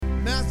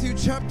Matthew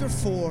chapter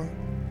 4.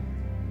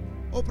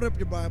 Open up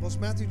your Bibles.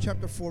 Matthew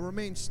chapter 4.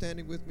 Remain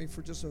standing with me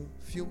for just a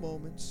few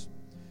moments.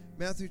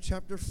 Matthew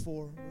chapter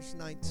 4, verse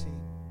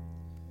 19.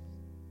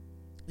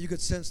 You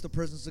could sense the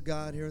presence of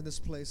God here in this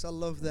place. I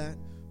love that,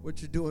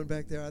 what you're doing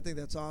back there. I think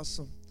that's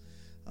awesome.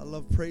 I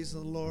love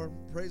praising the Lord.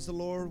 Praise the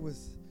Lord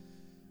with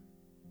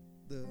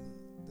the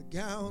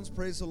gowns.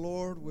 Praise the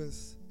Lord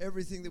with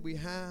everything that we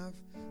have.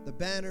 The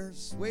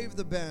banners. Wave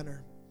the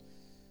banner.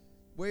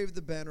 Wave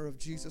the banner of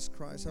Jesus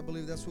Christ. I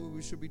believe that's what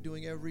we should be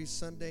doing every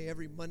Sunday,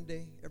 every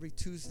Monday, every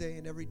Tuesday,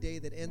 and every day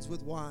that ends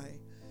with Y.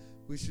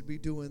 We should be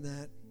doing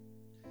that.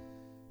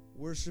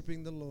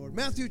 Worshiping the Lord.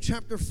 Matthew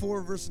chapter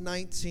 4, verse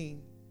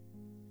 19.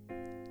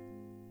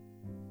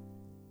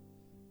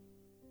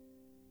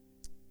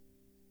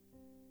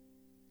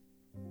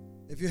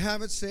 If you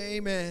have it, say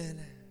amen.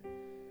 It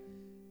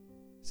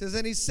says,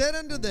 and he said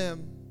unto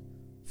them,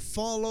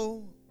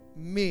 follow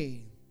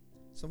me.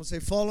 Someone say,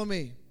 follow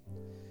me.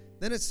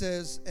 Then it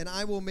says, and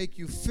I will make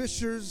you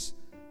fishers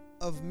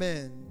of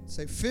men.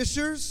 Say,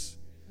 fishers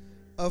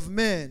of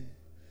men.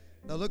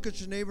 Now look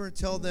at your neighbor and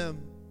tell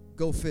them,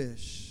 go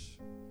fish.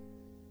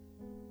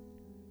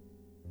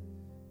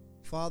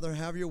 Father,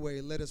 have your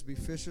way. Let us be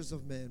fishers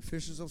of men,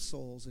 fishers of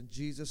souls, in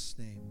Jesus'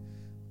 name.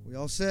 We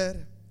all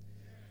said,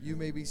 you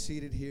may be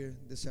seated here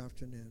this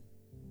afternoon.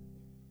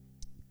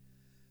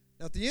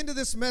 Now at the end of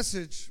this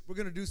message, we're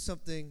going to do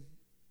something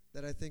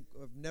that I think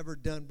I've never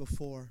done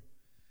before.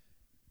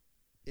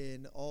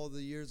 In all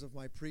the years of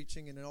my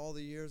preaching and in all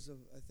the years of,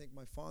 I think,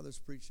 my father's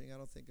preaching, I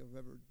don't think I've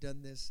ever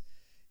done this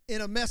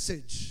in a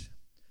message.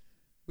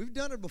 We've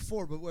done it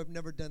before, but we've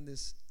never done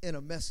this in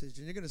a message.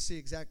 And you're going to see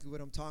exactly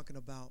what I'm talking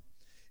about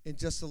in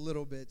just a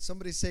little bit.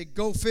 Somebody say,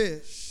 go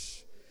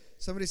fish.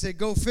 Somebody say,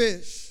 go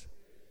fish.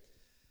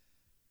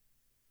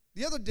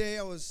 The other day,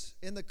 I was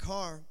in the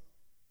car,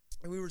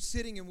 and we were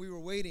sitting and we were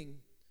waiting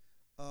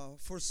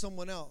for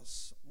someone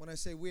else. When I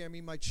say we, I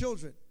mean my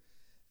children.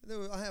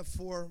 I have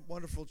 4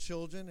 wonderful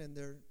children, and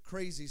they're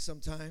crazy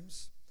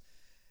sometimes.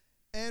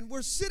 And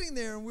we're sitting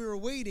there, and we were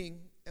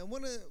waiting. And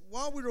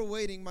while we were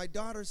waiting, my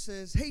daughter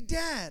says, hey,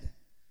 Dad,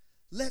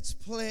 let's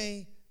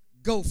play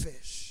Go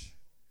Fish.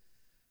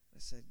 I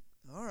said,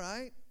 all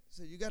right. I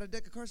said, you got a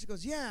deck of cards? She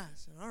goes, yeah. I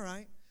said, all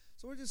right.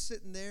 So we're just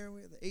sitting there.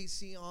 We have the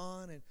AC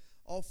on, and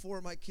all 4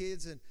 of my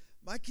kids. And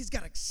my kids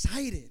got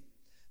excited.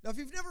 Now, if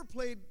you've never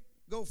played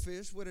Go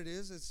Fish, what it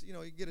is, you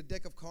get a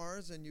deck of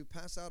cards, and you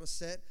pass out a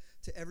set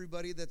to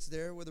everybody that's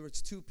there, whether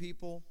it's 2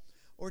 people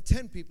or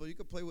 10 people. You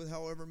can play with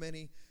however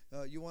many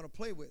you want to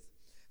play with.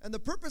 And the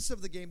purpose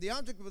of the game, the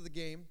object of the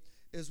game,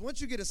 is once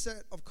you get a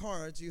set of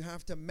cards, you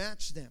have to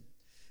match them.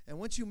 And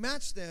once you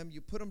match them, you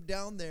put them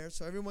down there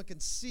so everyone can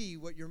see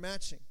what you're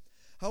matching.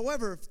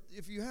 However,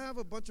 if you have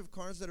a bunch of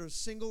cards that are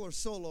single or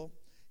solo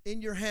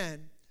in your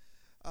hand,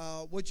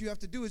 what you have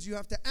to do is you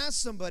have to ask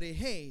somebody,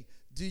 hey,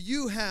 do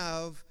you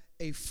have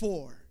a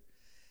 4?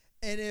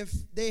 And if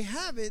they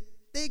have it,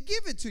 they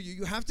give it to you.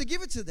 You have to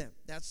give it to them.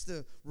 That's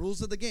the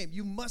rules of the game.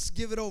 You must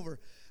give it over.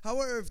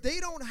 However, if they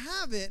don't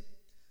have it,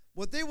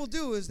 what they will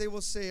do is they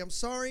will say, I'm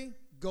sorry,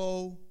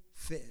 go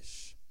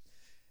fish.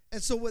 And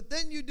so what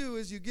then you do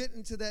is you get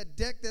into that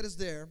deck that is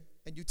there,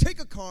 and you take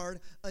a card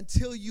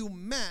until you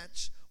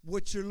match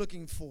what you're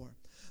looking for.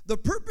 The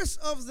purpose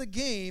of the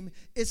game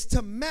is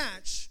to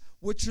match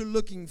what you're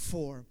looking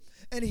for.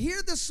 And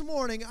here this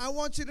morning, I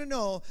want you to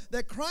know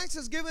that Christ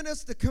has given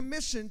us the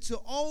commission to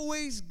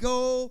always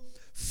go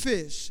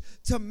fish,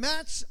 to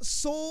match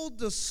soul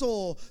to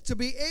soul, to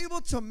be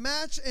able to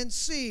match and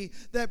see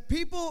that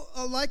people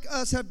like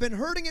us have been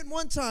hurting at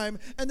one time,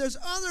 and there's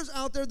others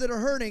out there that are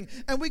hurting,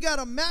 and we got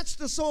to match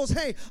the souls.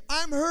 Hey,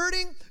 I'm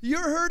hurting, you're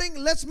hurting,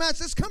 let's match,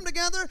 let's come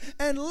together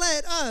and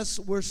let us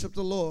worship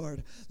the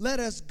Lord.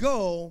 Let us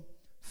go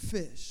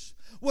fish.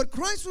 What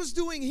Christ was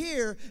doing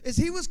here is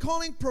he was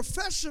calling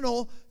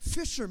professional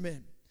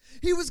fishermen.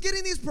 He was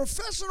getting these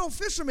professional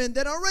fishermen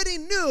that already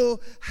knew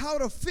how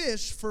to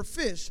fish for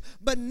fish.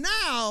 But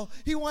now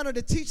he wanted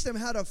to teach them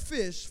how to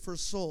fish for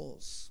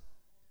souls.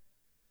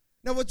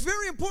 Now what's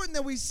very important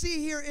that we see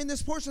here in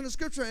this portion of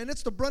Scripture, and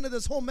it's the brunt of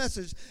this whole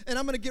message, and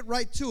I'm going to get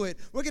right to it.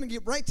 We're going to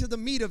get right to the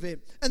meat of it.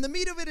 And the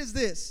meat of it is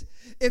this.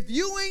 If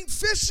you ain't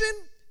fishing,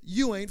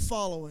 you ain't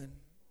following.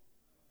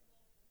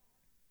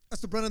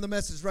 That's the brunt of the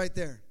message right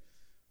there.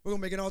 We're going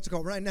to make an altar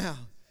call right now.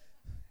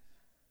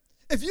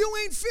 If you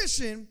ain't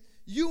fishing,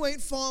 you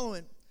ain't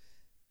following.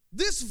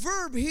 This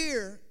verb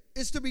here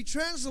is to be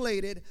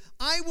translated,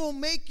 I will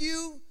make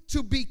you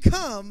to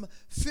become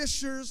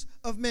fishers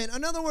of men.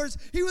 In other words,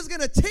 he was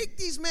going to take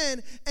these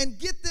men and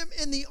get them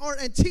in the art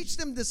and teach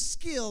them the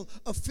skill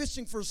of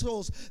fishing for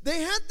souls.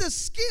 They had the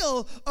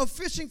skill of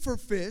fishing for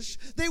fish.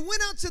 They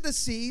went out to the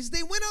seas.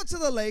 They went out to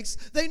the lakes.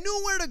 They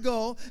knew where to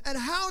go and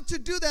how to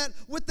do that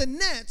with the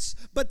nets,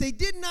 but they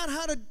did not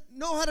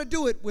know how to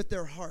do it with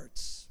their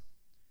hearts.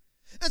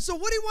 And so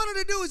what he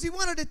wanted to do is he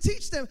wanted to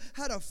teach them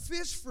how to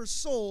fish for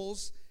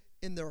souls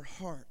in their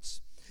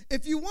hearts.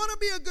 If you want to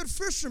be a good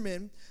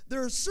fisherman,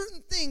 there are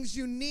certain things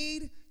you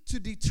need to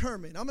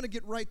determine. I'm going to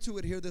get right to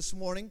it here this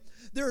morning.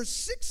 There are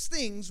 6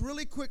 things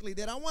really quickly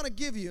that I want to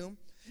give you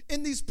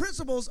in these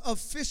principles of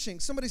fishing.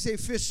 Somebody say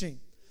fishing.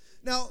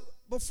 Now,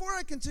 before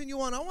I continue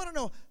on, I want to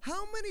know,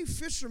 how many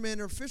fishermen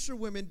or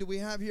fisherwomen do we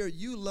have here?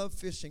 You love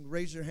fishing.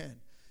 Raise your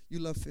hand. You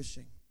love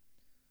fishing.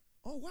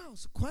 Oh, wow.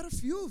 So quite a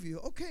few of you.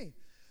 Okay.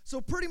 So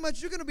pretty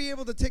much you're going to be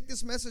able to take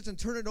this message and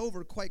turn it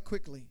over quite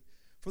quickly.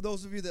 For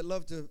those of you that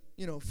love to,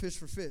 fish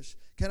for fish.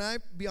 Can I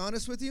be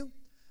honest with you?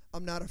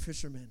 I'm not a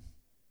fisherman.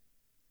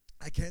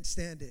 I can't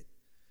stand it.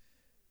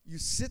 You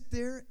sit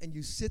there and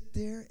you sit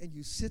there and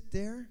you sit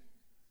there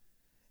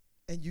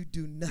and you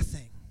do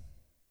nothing.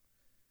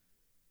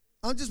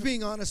 I'm just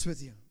being honest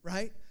with you,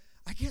 right?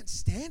 I can't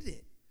stand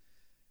it.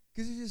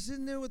 Because you're just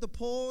sitting there with the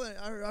pole. And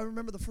I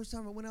remember the first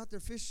time I went out there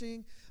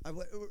fishing. It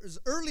was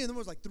early in the morning. It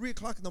was like 3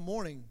 o'clock in the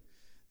morning.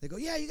 They go,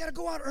 yeah, you got to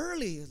go out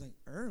early. I was like,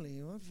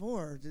 early? What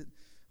for?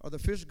 Are the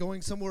fish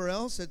going somewhere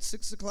else at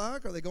 6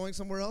 o'clock? Are they going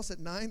somewhere else at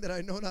 9 that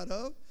I know not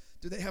of?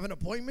 Do they have an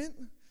appointment?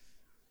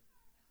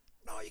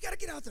 No, you got to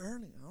get out there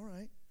early. All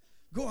right.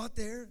 Go out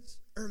there. It's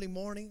early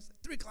morning. It's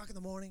 3 o'clock in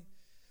the morning.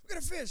 We're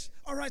going to fish.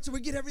 All right, so we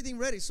get everything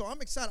ready. So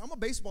I'm excited. I'm a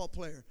baseball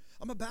player.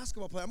 I'm a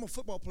basketball player. I'm a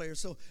football player.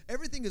 So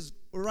everything is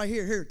right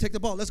here. Here, take the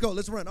ball. Let's go.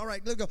 Let's run. All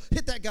right, let's go.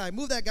 Hit that guy.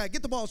 Move that guy.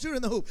 Get the ball. Shoot it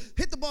in the hoop.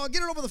 Hit the ball.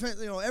 Get it over the fence.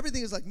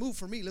 Everything is like move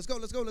for me. Let's go.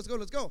 Let's go. Let's go.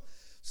 Let's go.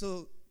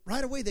 So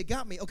right away, they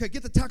got me. Okay,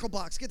 get the tackle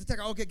box. Get the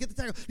tackle. Okay, get the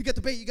tackle. You got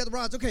the bait. You got the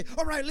rods. Okay,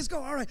 all right, let's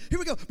go. All right, here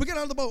we go. We get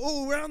on the boat.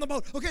 Oh, we're on the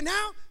boat. Okay,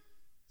 now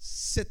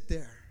sit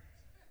there.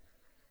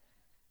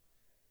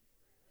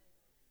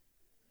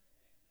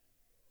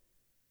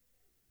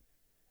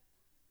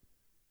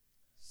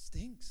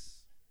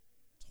 Stinks.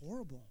 It's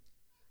horrible.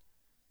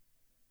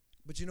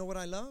 But you know what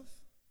I love?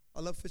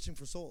 I love fishing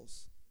for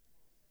souls.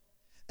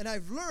 And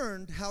I've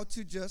learned how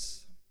to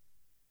just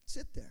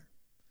sit there.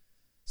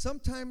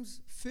 Sometimes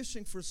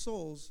fishing for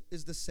souls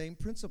is the same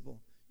principle.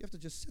 You have to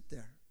just sit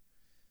there.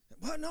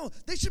 Well, no,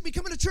 they should be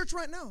coming to church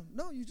right now.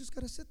 No, you just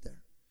got to sit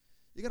there.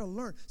 You got to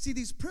learn. See,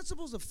 these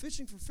principles of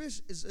fishing for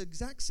fish is the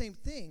exact same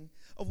thing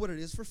of what it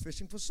is for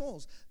fishing for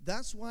souls.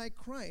 That's why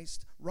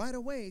Christ right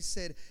away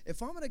said,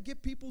 if I'm going to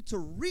get people to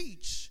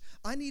reach,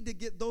 I need to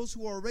get those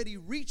who are already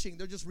reaching.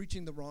 They're just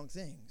reaching the wrong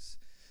things.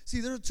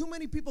 See, there are too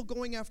many people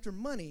going after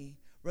money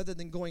rather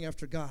than going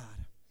after God.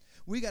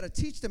 We got to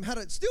teach them how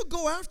to still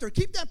go after,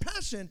 keep that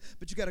passion,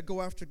 but you got to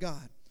go after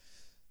God.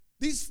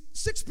 These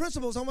 6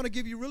 principles I want to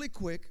give you really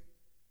quick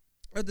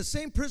are the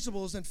same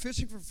principles in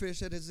fishing for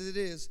fish as it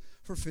is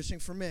for fishing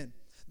for men.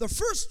 The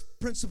first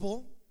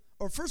principle,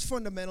 or first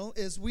fundamental,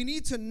 is we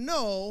need to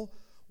know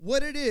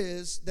what it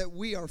is that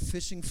we are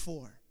fishing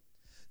for.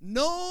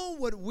 Know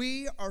what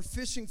we are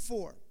fishing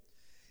for.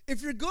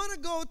 If you're going to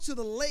go to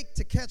the lake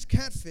to catch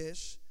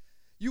catfish,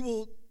 you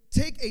will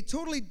take a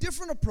totally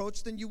different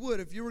approach than you would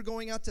if you were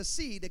going out to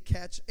sea to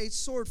catch a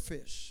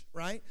swordfish,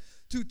 right?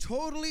 2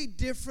 totally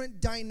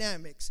different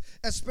dynamics,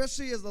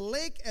 especially as the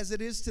lake as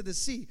it is to the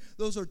sea.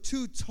 Those are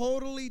 2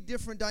 totally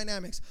different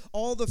dynamics.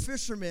 All the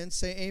fishermen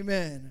say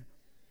amen.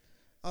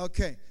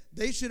 Okay,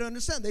 they should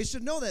understand. They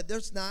should know that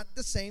there's not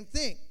the same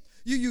thing.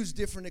 You use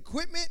different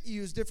equipment. You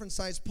use different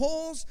size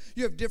poles.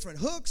 You have different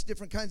hooks,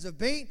 different kinds of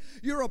bait.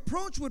 Your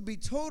approach would be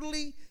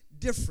totally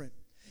different.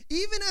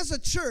 Even as a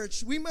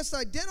church, we must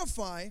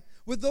identify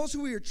with those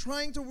who we are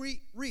trying to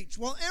reach.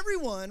 While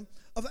everyone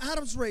of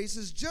Adam's race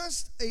is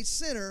just a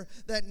sinner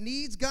that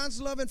needs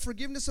God's love and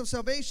forgiveness of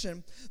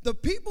salvation, the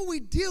people we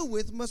deal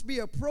with must be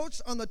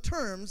approached on the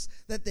terms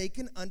that they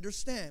can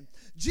understand.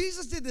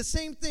 Jesus did the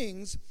same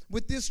things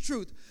with this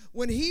truth.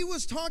 When he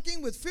was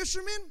talking with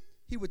fishermen,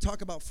 he would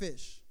talk about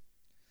fish.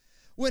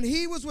 When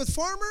he was with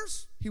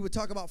farmers, he would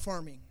talk about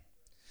farming.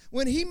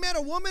 When he met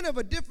a woman of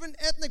a different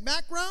ethnic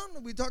background,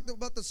 we talked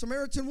about the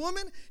Samaritan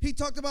woman, he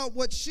talked about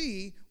what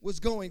she was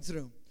going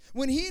through.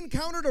 When he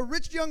encountered a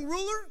rich young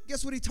ruler,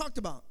 guess what he talked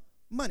about?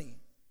 Money.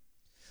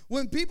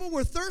 When people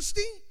were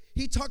thirsty,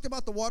 he talked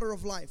about the water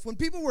of life. When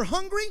people were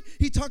hungry,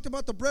 he talked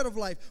about the bread of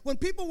life. When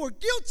people were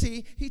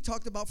guilty, he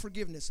talked about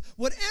forgiveness.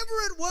 Whatever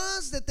it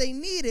was that they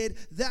needed,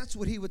 that's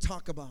what he would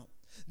talk about.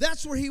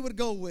 That's where he would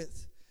go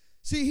with.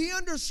 See, he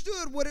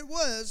understood what it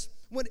was,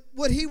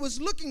 what he was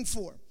looking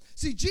for.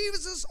 See,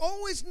 Jesus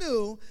always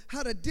knew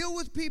how to deal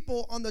with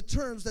people on the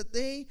terms that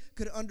they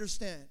could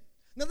understand.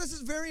 Now, this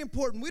is very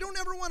important. We don't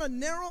ever want to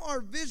narrow our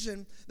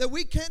vision that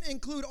we can't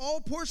include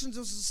all portions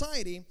of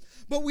society,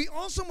 but we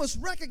also must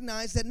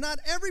recognize that not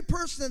every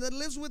person that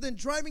lives within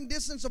driving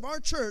distance of our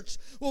church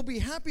will be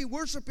happy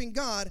worshiping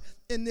God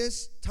in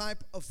this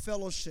type of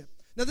fellowship.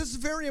 Now, this is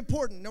very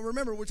important. Now,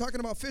 remember, we're talking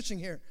about fishing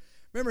here.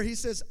 Remember, he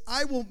says,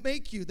 I will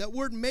make you. That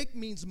word make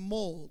means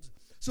mold.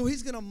 So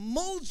he's going to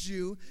mold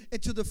you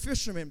into the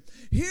fisherman.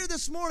 Here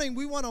this morning,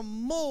 we want to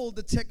mold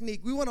the technique.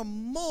 We want to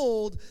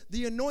mold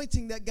the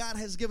anointing that God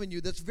has given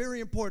you. That's very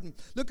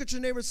important. Look at your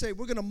neighbor and say,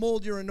 we're going to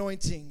mold your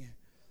anointing.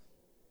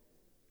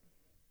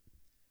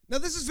 Now,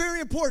 this is very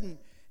important.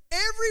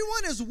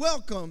 Everyone is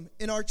welcome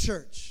in our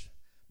church,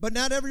 but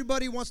not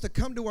everybody wants to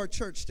come to our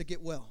church to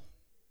get well.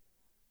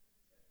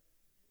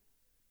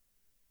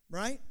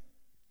 Right?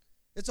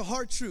 It's a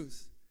hard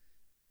truth.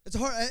 It's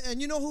hard,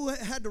 and you know who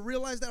had to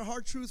realize that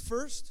hard truth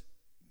first?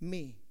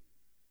 Me.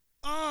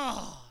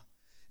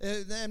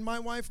 And my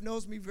wife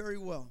knows me very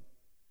well.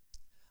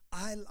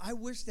 I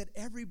wish that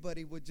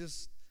everybody would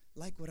just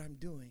like what I'm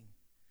doing.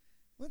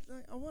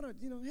 I want to,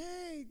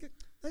 hey,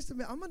 nice to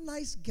meet you. I'm a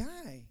nice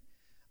guy.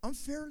 I'm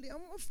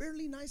a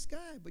fairly nice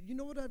guy. But you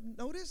know what I've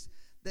noticed?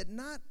 That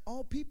not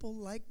all people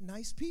like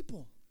nice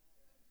people.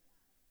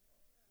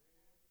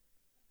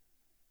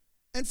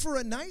 And for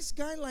a nice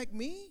guy like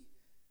me,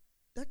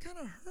 that kind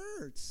of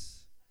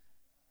hurts.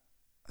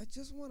 I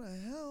just want to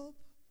help.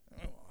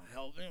 I don't want to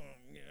help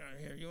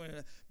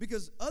him.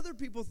 Because other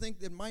people think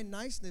that my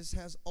niceness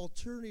has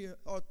ulterior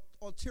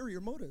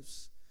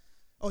motives.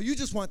 Oh, you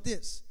just want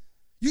this.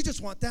 You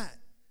just want that.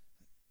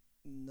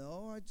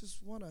 No, I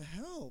just want to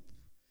help.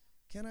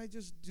 Can I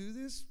just do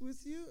this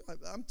with you?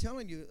 I'm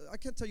telling you, I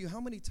can't tell you how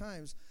many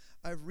times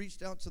I've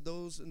reached out to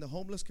those in the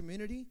homeless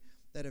community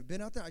that have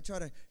been out there. I try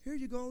to, here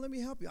you go, let me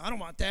help you. I don't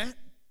want that.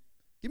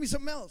 Give me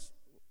something else.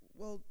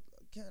 Well,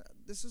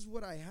 this is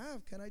what I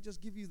have. Can I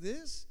just give you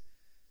this?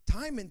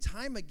 Time and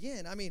time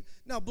again. I mean,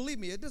 now believe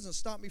me, it doesn't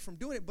stop me from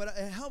doing it, but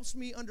it helps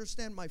me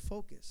understand my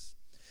focus.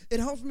 It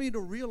helps me to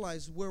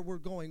realize where we're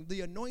going,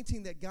 the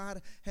anointing that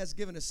God has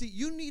given us. See,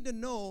 you need to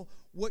know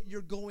what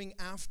you're going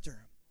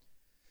after.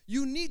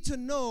 You need to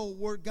know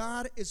where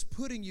God is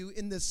putting you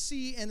in the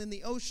sea and in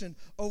the ocean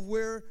of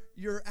where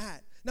you're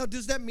at. Now,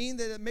 does that mean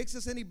that it makes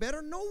us any better?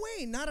 No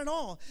way, not at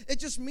all. It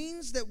just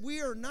means that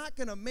we are not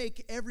going to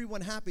make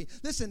everyone happy.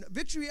 Listen,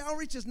 Victory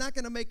Outreach is not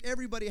going to make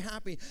everybody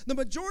happy. The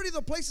majority of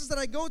the places that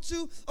I go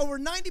to, over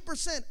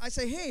 90%, I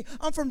say, hey,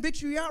 I'm from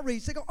Victory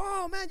Outreach. They go,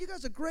 oh, man, you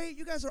guys are great.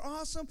 You guys are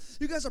awesome.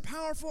 You guys are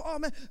powerful. Oh,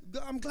 man,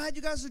 I'm glad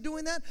you guys are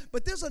doing that.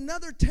 But there's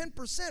another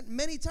 10%.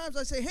 Many times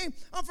I say, hey,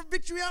 I'm from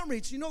Victory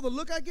Outreach. You know the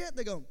look I get?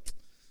 They go,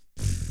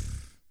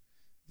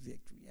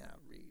 Victory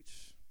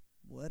Outreach,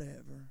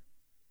 whatever.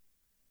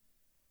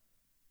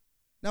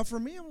 Now,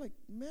 for me, I'm like,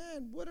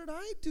 man, what did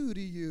I do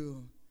to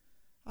you?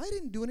 I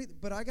didn't do anything,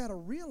 but I got to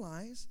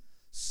realize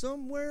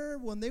somewhere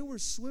when they were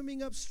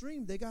swimming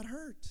upstream, they got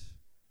hurt.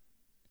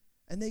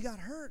 And they got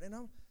hurt, and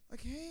I'm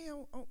like, hey,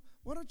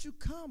 why don't you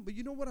come? But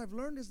you know what I've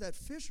learned is that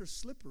fish are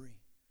slippery.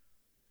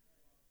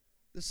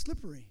 They're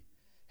slippery.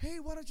 Hey,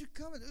 why don't you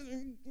come?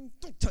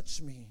 Don't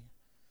touch me.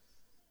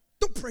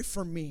 Don't pray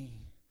for me.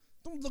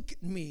 Don't look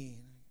at me.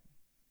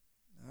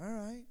 All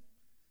right.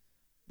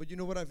 But you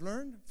know what I've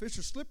learned? Fish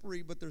are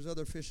slippery, but there's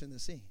other fish in the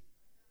sea.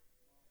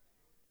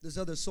 There's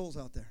other souls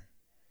out there.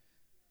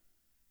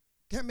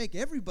 Can't make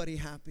everybody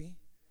happy.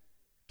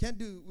 Can't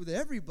do it with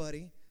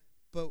everybody,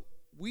 but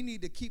we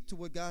need to keep to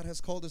what God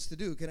has called us to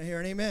do. Can I hear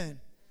an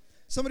amen?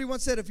 Somebody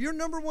once said, if your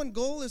number one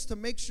goal is to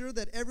make sure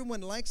that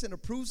everyone likes and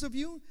approves of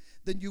you,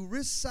 then you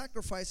risk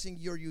sacrificing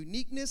your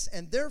uniqueness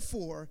and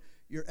therefore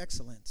your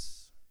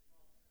excellence.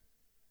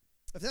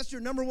 If that's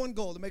your number one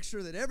goal, to make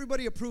sure that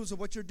everybody approves of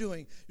what you're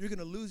doing, you're going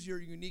to lose your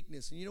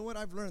uniqueness. And you know what?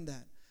 I've learned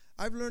that.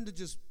 I've learned to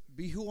just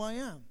be who I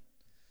am.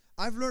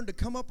 I've learned to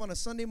come up on a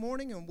Sunday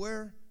morning and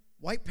wear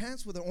white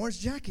pants with an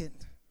orange jacket.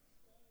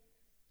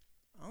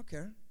 I don't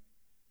care.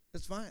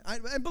 It's fine.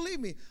 And believe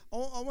me,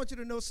 I want you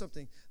to know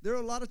something. There are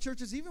a lot of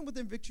churches, even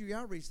within Victory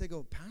Outreach, they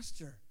go,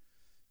 Pastor,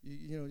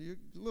 you're a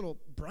little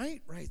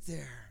bright right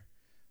there.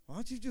 Why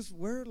don't you just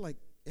wear it like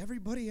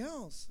everybody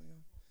else? I go,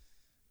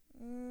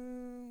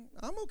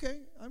 I'm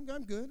okay. I'm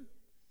good.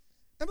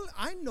 And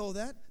I know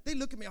that. They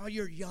look at me, oh,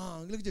 you're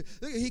young. Look at you.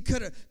 Look,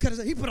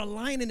 he put a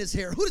line in his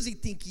hair. Who does he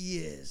think he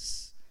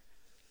is?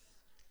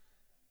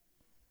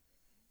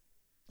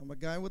 I'm a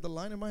guy with a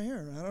line in my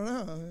hair. I don't know.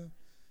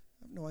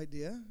 I have no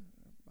idea.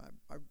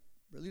 I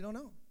really don't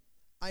know.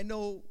 I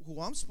know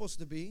who I'm supposed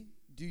to be.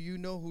 Do you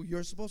know who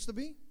you're supposed to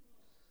be?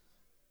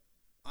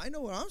 I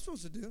know what I'm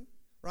supposed to do.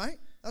 Right?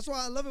 That's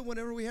why I love it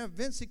whenever we have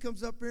Vince. He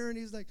comes up here and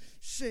he's like,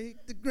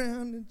 shake the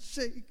ground and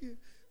shake it.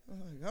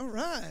 I'm like, all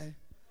right.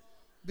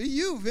 Be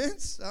you,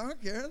 Vince. I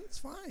don't care. That's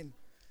fine.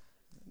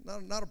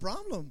 Not a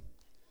problem.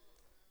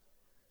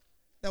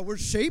 Now, we're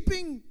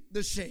shaping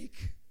the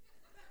shake.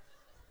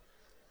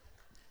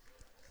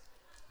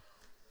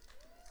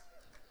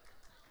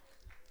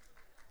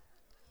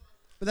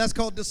 But that's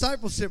called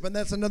discipleship, and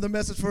that's another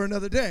message for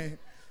another day.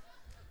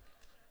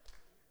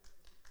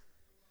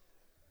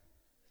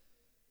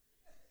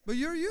 But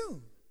you're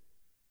you.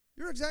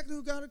 You're exactly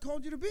who God had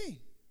called you to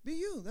be. Be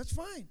you. That's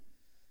fine.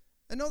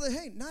 And know that,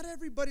 hey, not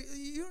everybody,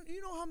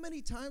 you know how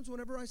many times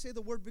whenever I say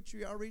the word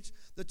Victory Outreach,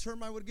 the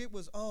term I would get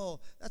was, oh,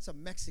 that's a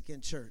Mexican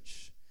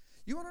church.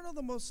 You want to know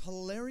the most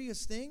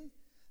hilarious thing?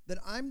 That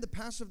I'm the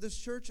pastor of this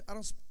church. I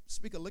don't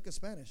speak a lick of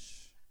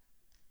Spanish.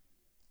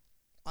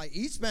 I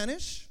eat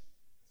Spanish.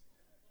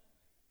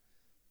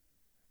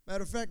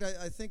 Matter of fact,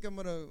 I think I'm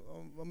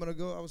gonna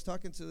go. I was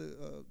talking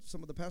to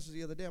some of the pastors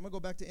the other day. I'm gonna go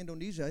back to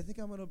Indonesia. I think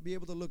I'm gonna be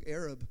able to look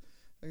Arab.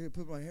 I can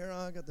put my hair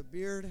on. I got the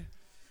beard.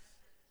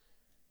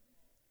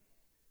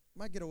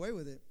 Might get away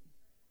with it.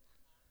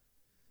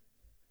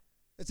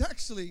 It's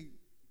actually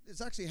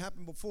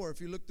happened before.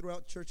 If you look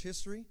throughout church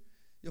history,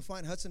 you'll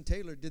find Hudson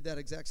Taylor did that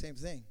exact same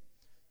thing.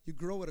 You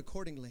grow it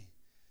accordingly.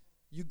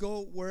 You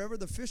go wherever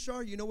the fish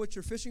are. You know what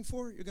you're fishing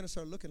for. You're gonna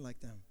start looking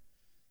like them.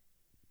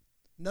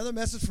 Another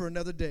message for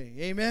another day.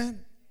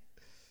 Amen.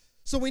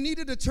 So we need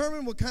to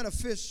determine what kind of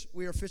fish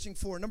we are fishing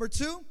for. Number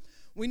 2,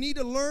 we need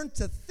to learn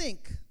to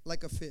think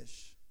like a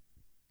fish.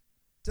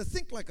 To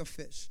think like a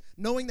fish.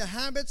 Knowing the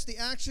habits, the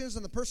actions,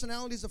 and the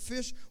personalities of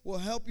fish will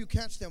help you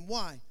catch them.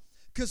 Why?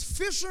 Because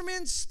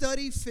fishermen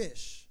study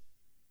fish.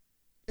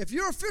 If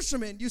you're a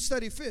fisherman, you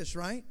study fish,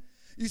 right?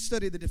 You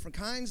study the different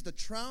kinds, the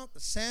trout, the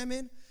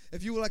salmon.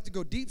 If you would like to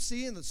go deep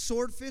sea and the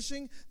sword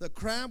fishing, the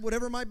crab,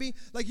 whatever it might be.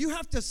 Like, you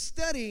have to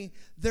study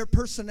their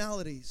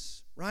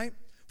personalities, right?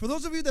 For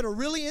those of you that are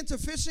really into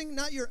fishing,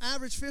 not your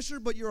average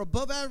fisher, but you're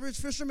above average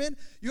fisherman,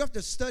 you have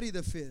to study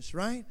the fish,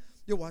 right?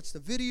 You'll watch the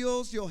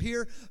videos,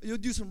 you'll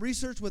do some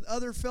research with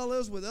other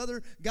fellows, with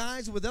other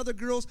guys, with other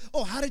girls.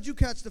 Oh, how did you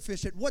catch the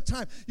fish? At what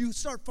time? You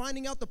start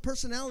finding out the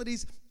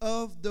personalities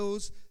of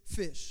those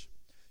fish.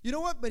 You know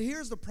what? But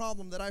here's the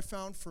problem that I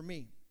found for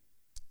me.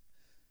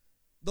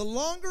 The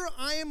longer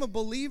I am a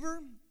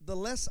believer, the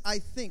less I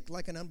think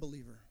like an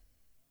unbeliever.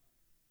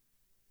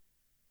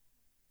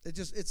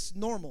 It's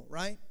normal,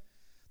 right?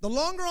 The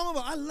longer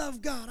I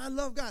love God, I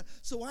love God.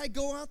 So I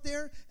go out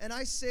there and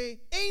I say,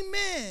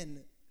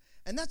 amen.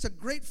 And that's a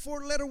great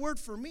 4-letter word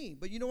for me.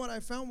 But you know what I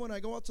found when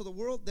I go out to the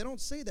world? They don't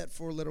say that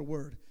 4-letter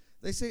word.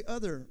 They say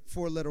other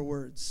 4-letter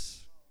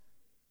words.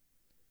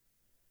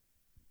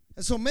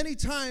 And so many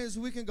times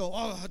we can go,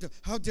 oh,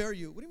 how dare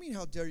you? What do you mean,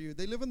 how dare you?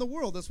 They live in the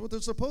world. That's what they're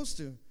supposed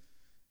to.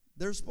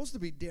 They're supposed to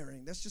be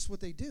daring. That's just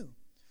what they do.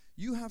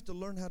 You have to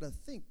learn how to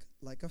think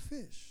like a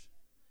fish.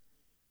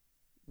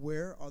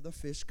 Where are the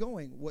fish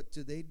going? What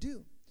do they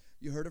do?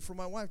 You heard it from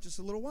my wife just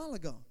a little while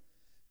ago.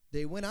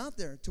 They went out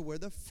there to where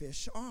the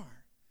fish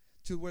are,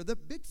 to where the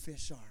big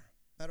fish are.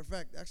 Matter of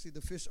fact, actually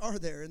the fish are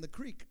there in the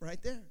creek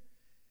right there.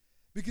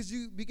 Because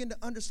you begin to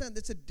understand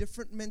it's a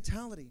different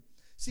mentality.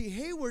 See,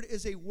 Hayward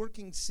is a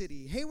working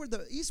city. Hayward,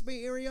 the East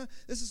Bay area,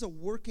 this is a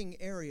working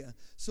area.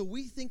 So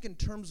we think in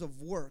terms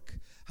of work.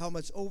 How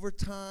much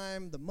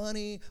overtime, the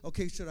money.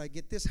 Okay, should I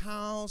get this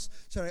house?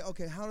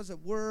 Okay, how does it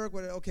work?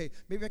 Okay,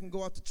 maybe I can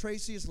go out to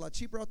Tracy. It's a lot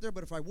cheaper out there.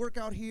 But if I work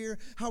out here,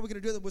 how are we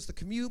going to do that? What's the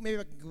commute? Maybe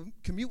I can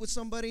commute with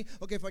somebody.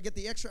 Okay, if I get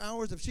the extra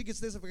hours, if she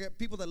gets this, if I get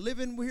people that live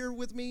in here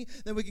with me,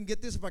 then we can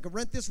get this. If I can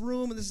rent this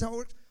room, and this is how it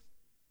works.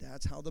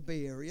 That's how the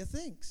Bay Area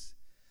thinks.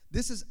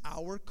 This is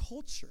our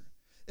culture.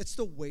 It's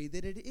the way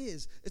that it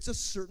is. It's a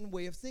certain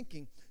way of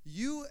thinking.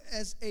 You,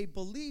 as a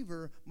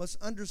believer,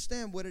 must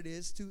understand what it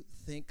is to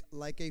think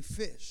like a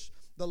fish.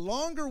 The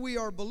longer we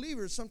are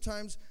believers,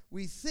 sometimes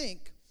we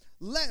think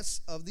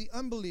less of the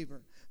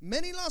unbeliever.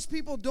 Many lost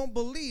people don't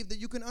believe that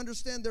you can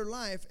understand their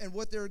life and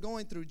what they're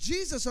going through.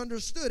 Jesus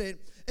understood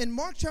it. In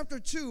Mark chapter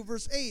 2,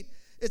 verse 8,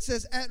 it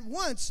says, at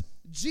once,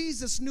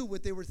 Jesus knew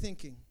what they were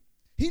thinking.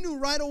 He knew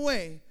right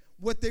away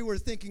what they were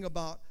thinking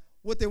about,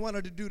 what they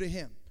wanted to do to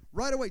him.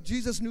 Right away,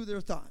 Jesus knew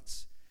their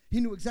thoughts. He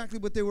knew exactly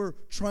what they were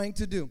trying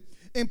to do.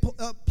 And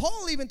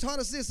Paul even taught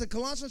us this in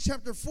Colossians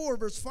chapter 4,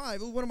 verse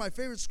 5. It was one of my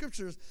favorite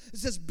scriptures. It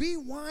says, be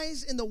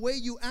wise in the way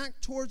you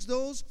act towards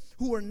those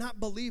who are not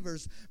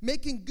believers,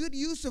 making good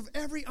use of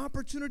every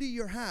opportunity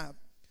you have.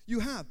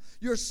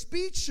 Your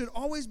speech should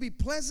always be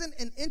pleasant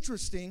and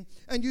interesting,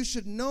 and you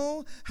should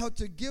know how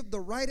to give the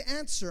right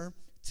answer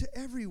to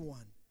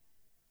everyone.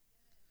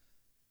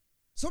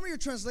 Some of your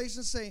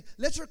translations say,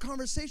 let your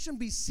conversation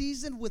be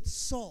seasoned with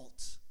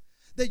salt,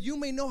 that you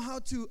may know how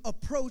to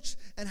approach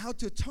and how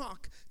to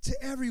talk to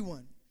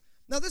everyone.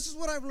 Now, this is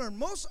what I've learned.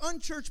 Most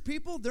unchurched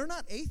people, they're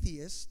not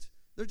atheists.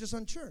 They're just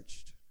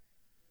unchurched.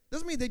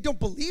 Doesn't mean they don't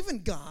believe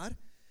in God.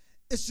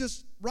 It's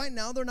just right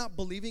now they're not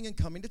believing in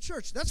coming to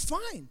church. That's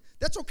fine.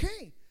 That's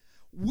okay.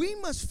 We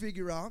must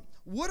figure out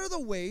what are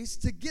the ways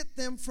to get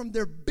them from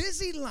their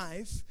busy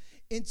life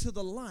into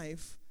the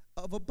life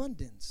of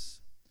abundance.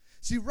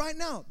 See, right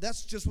now,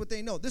 that's just what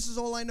they know. This is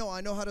all I know. I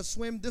know how to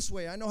swim this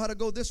way. I know how to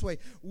go this way.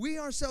 We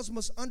ourselves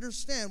must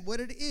understand what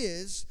it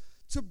is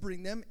to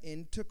bring them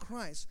into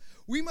Christ.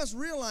 We must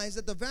realize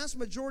that the vast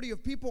majority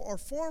of people are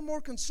far more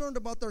concerned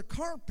about their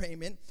car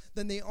payment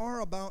than they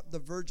are about the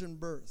virgin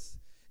birth.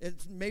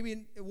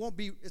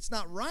 It's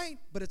not right,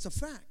 but it's a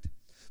fact.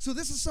 So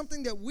this is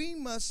something that we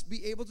must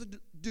be able to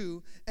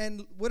do,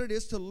 and what it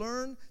is to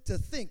learn to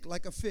think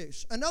like a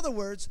fish. In other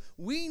words,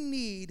 we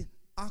need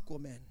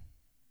Aquaman.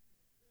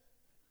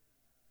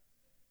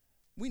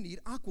 We need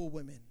Aqua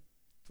Women.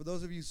 For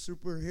those of you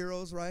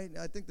superheroes, right?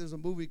 I think there's a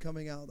movie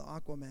coming out, the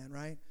Aquaman,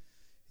 right?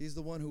 He's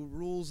the one who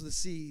rules the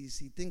seas.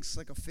 He thinks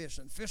like a fish,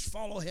 and fish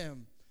follow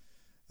him.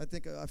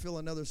 I feel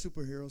another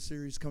superhero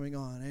series coming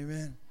on.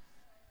 Amen.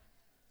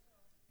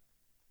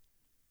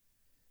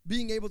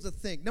 Being able to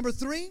think. Number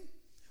 3,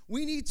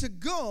 we need to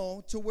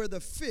go to where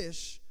the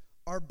fish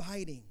are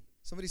biting.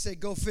 Somebody say,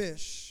 go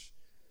fish.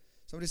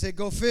 Somebody say,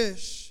 go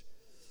fish.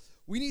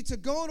 We need to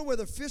go to where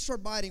the fish are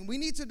biting. We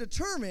need to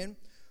determine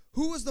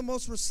who is the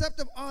most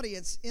receptive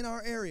audience in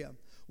our area.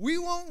 We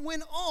won't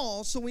win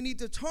all, so we need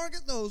to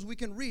target those we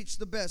can reach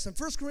the best. In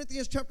 1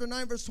 Corinthians chapter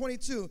 9, verse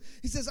 22,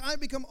 he says, I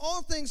become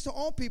all things to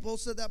all people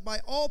so that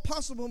by all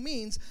possible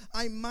means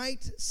I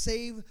might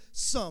save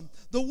some.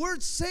 The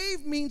word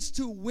save means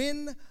to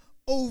win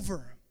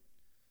over.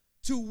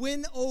 To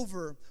win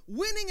over.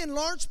 Winning in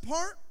large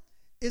part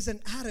is an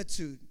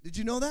attitude. Did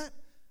you know that?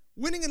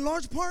 Winning in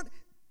large part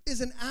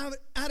is an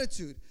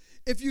attitude.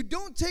 If you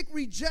don't take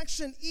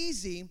rejection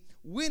easy,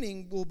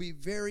 winning will be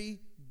very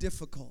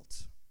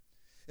difficult.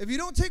 If you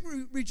don't take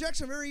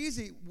rejection very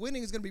easy,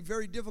 winning is going to be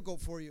very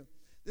difficult for you.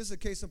 This is a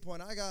case in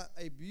point. I got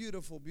a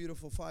beautiful,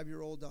 beautiful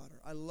 5-year-old daughter.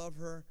 I love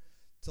her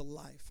to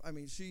life. I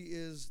mean, she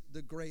is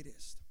the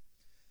greatest.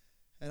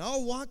 And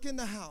I'll walk in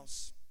the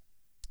house.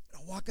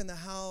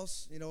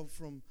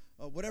 From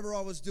whatever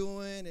I was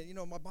doing,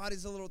 and, my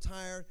body's a little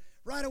tired.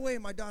 Right away,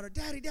 my daughter,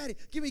 Daddy,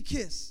 give me a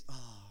kiss. Oh,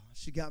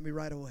 she got me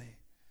right away.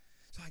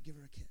 So I give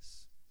her a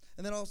kiss.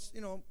 And then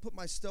I'll, put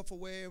my stuff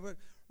away. But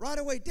right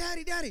away,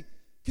 Daddy,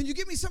 can you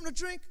get me something to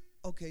drink?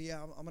 Okay,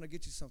 yeah, I'm going to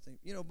get you something.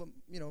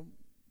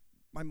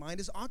 My mind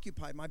is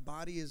occupied. My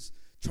body is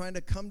trying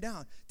to come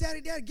down.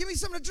 Daddy, give me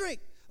something to drink.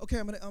 Okay,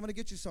 I'm gonna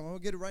get you something. I'm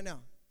gonna get it right now.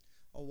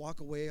 I'll walk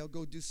away. I'll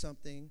go do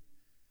something.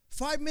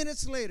 5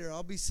 minutes later,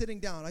 I'll be sitting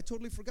down. I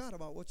totally forgot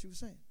about what she was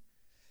saying.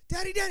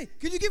 Daddy,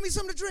 can you give me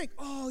something to drink?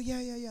 Oh,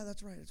 yeah,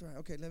 that's right.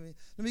 Okay, let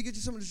me get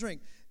you something to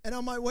drink. And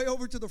on my way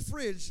over to the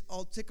fridge,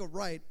 I'll take a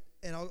right,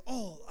 and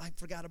I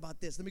forgot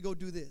about this. Let me go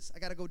do this. I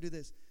got to go do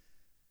this.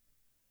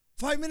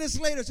 5 minutes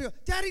later, she goes,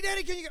 Daddy,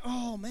 can you get,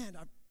 oh, man,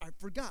 I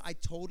forgot. I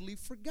totally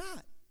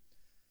forgot.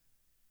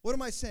 What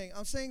am I saying?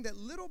 I'm saying that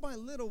little by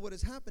little what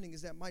is happening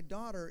is that my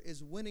daughter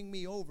is winning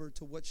me over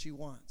to what she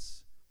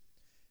wants.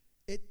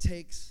 It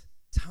takes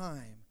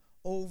time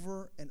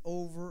over and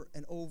over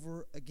and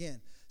over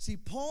again. See,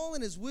 Paul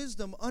in his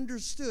wisdom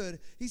understood.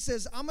 He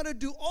says, I'm going to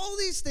do all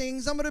these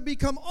things. I'm going to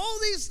become all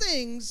these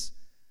things,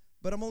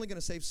 but I'm only going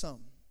to save some.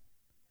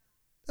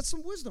 That's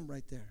some wisdom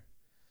right there.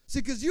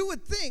 See, because you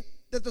would think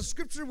that the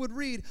scripture would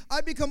read,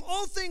 I become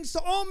all things to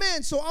all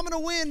men, so I'm going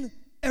to win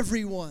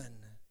everyone.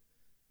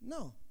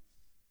 No.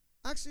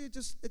 Actually,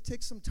 it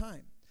takes some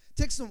time.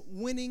 It takes some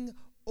winning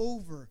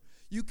over.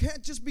 You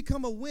can't just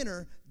become a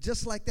winner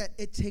just like that.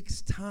 It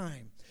takes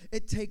time.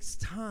 It takes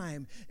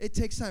time. It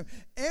takes time.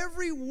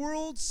 Every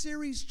World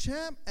Series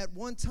champ at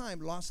one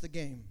time lost a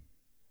game.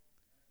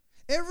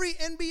 Every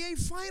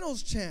NBA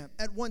Finals champ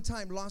at one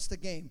time lost a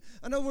game.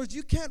 In other words,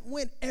 you can't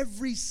win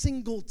every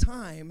single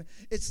time.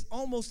 It's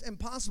almost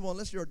impossible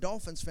unless you're a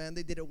Dolphins fan.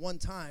 They did it one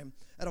time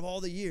out of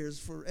all the years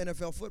for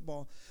NFL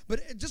football.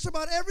 But just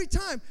about every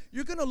time,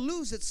 you're going to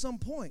lose at some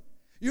point.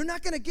 You're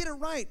not going to get it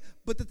right.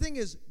 But the thing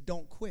is,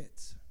 don't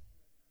quit.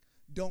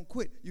 Don't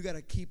quit. You got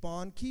to keep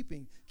on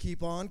keeping.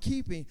 Keep on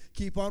keeping.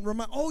 Keep on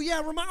remind. Oh,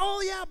 yeah,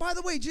 by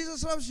the way,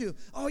 Jesus loves you.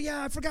 Oh,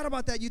 yeah, I forgot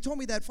about that. You told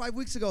me that 5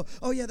 weeks ago.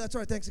 Oh, yeah, that's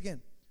right. Thanks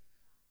again.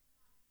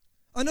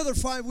 Another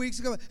 5 weeks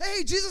ago,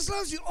 hey, Jesus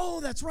loves you.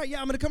 Oh, that's right. Yeah,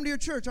 I'm going to come to your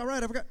church. All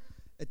right, I forgot.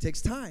 It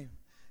takes time.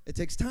 It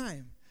takes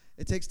time.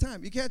 It takes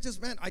time. You can't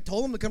just, I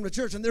told them to come to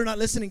church and they're not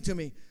listening to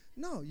me.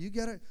 No,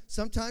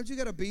 sometimes you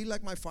got to be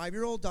like my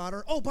 5-year-old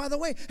daughter. Oh, by the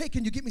way, hey,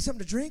 can you get me something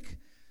to drink?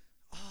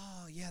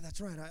 Oh, yeah, that's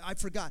right. I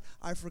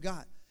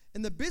forgot.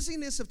 In the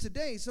busyness of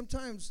today,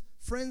 sometimes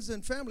friends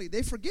and family,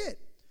 they forget.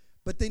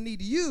 But they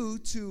need you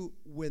to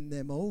win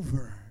them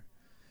over.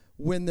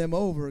 Win them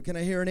over. Can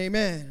I hear an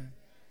amen?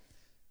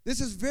 This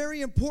is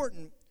very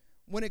important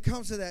when it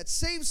comes to that.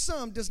 Save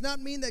some does not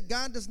mean that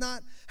God does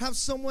not have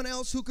someone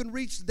else who can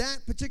reach that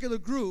particular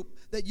group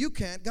that you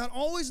can't. God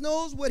always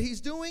knows what he's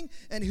doing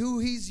and who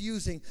he's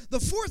using. The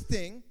fourth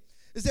thing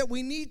is that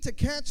we need to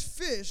catch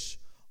fish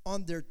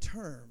on their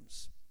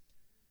terms.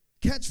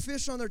 Catch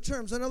fish on their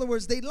terms. In other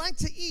words, they like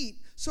to eat,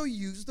 so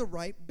use the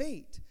right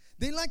bait.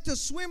 They like to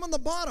swim on the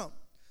bottom,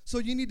 so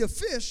you need to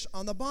fish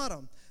on the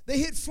bottom. They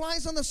hit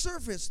flies on the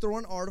surface, throw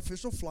an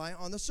artificial fly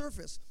on the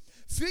surface.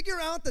 Figure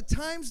out the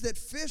times that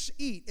fish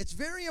eat. It's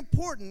very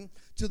important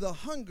to the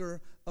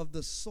hunger of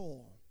the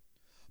soul.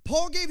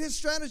 Paul gave his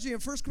strategy in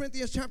 1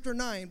 Corinthians chapter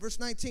 9, verse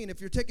 19.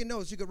 If you're taking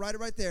notes, you could write it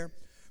right there.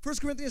 1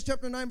 Corinthians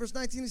chapter 9, verse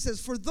 19, he says,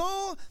 For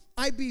though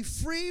I be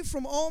free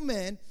from all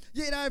men,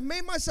 yet I have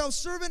made myself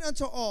servant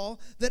unto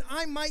all, that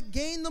I might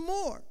gain the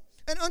more.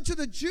 And unto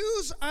the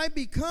Jews I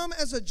become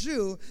as a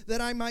Jew, that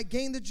I might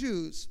gain the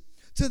Jews.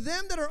 To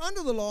them that are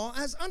under the law,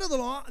 as under the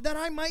law, that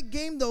I might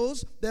gain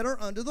those that are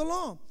under the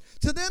law.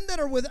 To them that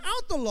are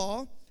without the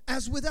law,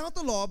 as without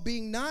the law,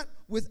 being not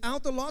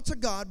without the law to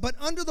God, but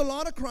under the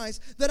law to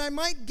Christ, that I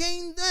might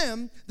gain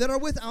them that are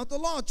without the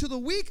law. To the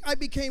weak I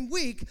became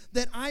weak,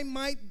 that I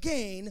might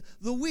gain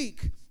the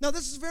weak. Now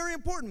this is very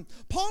important.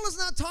 Paul is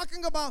not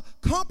talking about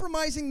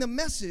compromising the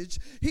message.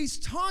 He's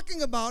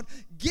talking about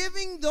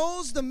giving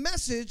those the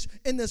message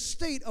in the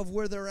state of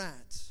where they're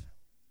at.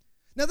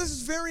 Now this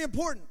is very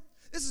important.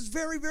 This is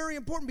very, very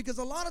important because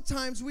a lot of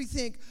times we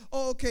think,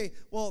 oh, okay,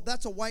 well,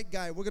 that's a white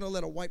guy. We're going to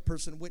let a white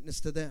person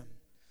witness to them.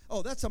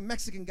 Oh, that's a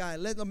Mexican guy.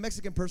 Let a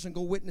Mexican person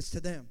go witness to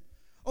them.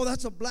 Oh,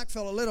 that's a black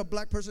fellow. Let a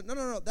black person.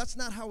 No. That's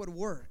not how it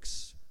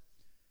works.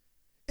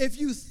 If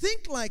you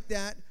think like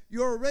that,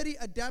 you're already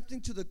adapting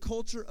to the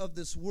culture of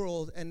this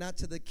world and not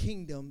to the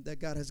kingdom that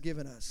God has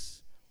given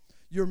us.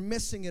 You're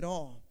missing it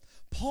all.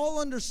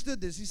 Paul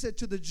understood this. He said,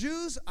 to the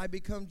Jews, I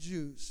become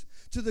Jews.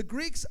 To the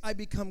Greeks, I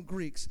become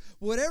Greeks.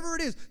 Whatever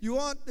it is, you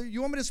want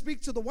me to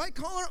speak to the white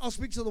collar? I'll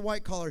speak to the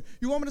white collar.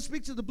 You want me to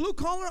speak to the blue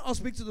collar? I'll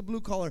speak to the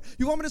blue collar.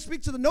 You want me to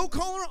speak to the no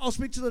collar? I'll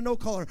speak to the no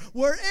collar.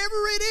 Wherever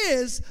it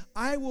is,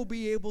 I will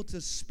be able to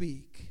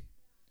speak.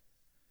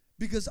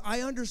 Because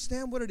I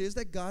understand what it is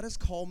that God has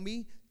called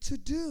me to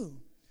do.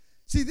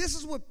 See, this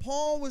is what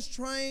Paul was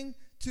trying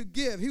to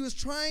give. He was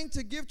trying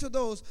to give to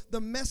those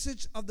the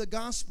message of the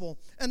gospel.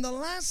 And the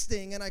last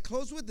thing, and I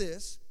close with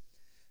this,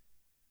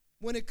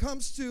 when it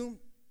comes to,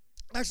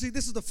 actually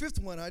this is the fifth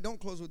one. I don't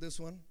close with this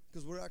one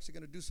because we're actually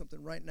going to do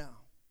something right now.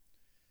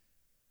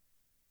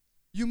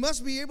 You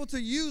must be able to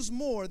use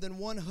more than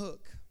one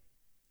hook.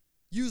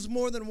 Use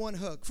more than one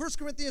hook. 1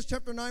 Corinthians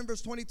chapter 9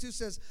 verse 22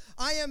 says,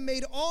 I am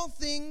made all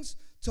things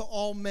to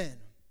all men.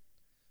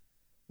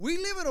 We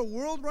live in a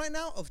world right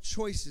now of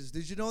choices.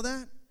 Did you know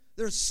that?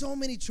 There's so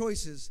many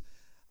choices.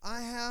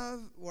 I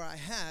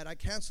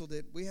canceled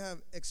it. We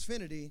have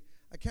Xfinity.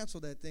 I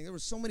canceled that thing. There were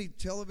so many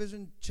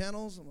television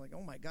channels. I'm like,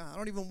 oh my God, I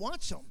don't even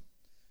watch them.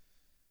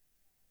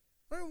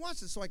 I don't even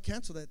watch it, so I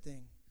canceled that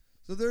thing.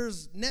 So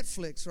there's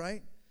Netflix,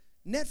 right?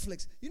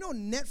 Netflix. You know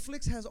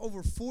Netflix has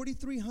over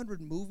 4,300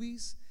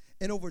 movies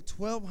and over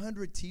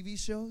 1,200 TV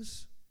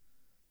shows?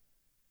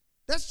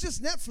 That's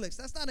just Netflix.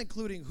 That's not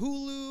including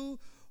Hulu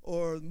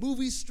or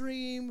Movie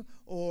Stream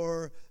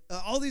or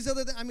all these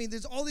other things. I mean,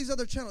 there's all these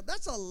other channels.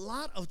 That's a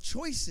lot of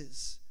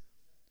choices,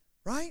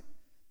 right?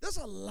 There's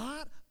a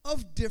lot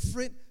of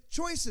different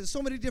choices.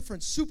 So many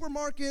different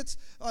supermarkets,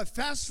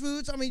 fast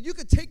foods. I mean, you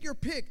could take your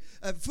pick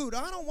of food.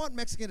 I don't want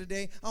Mexican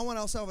today. I want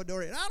El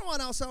Salvadorian. I don't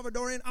want El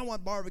Salvadorian. I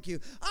want barbecue.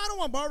 I don't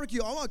want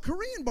barbecue. I want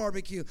Korean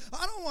barbecue.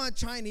 I don't want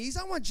Chinese.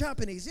 I want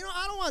Japanese. You know,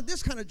 I don't want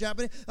this kind of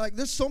Japanese. Like,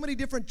 there's so many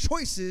different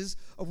choices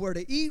of where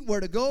to eat, where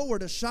to go, where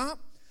to shop.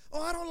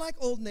 Oh, I don't like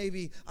Old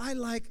Navy. I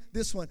like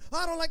this one. Oh,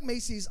 I don't like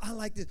Macy's. I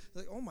like this.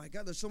 Like, oh, my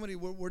God, there's so many.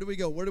 Where do we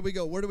go? Where do we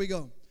go? Where do we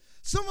go?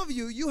 Some of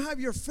you have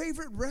your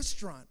favorite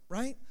restaurant,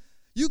 right?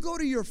 You go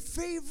to your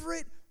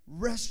favorite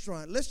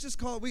restaurant. Let's just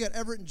call it, we got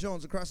Everett and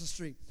Jones across the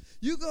street.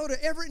 You go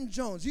to Everett and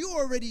Jones. You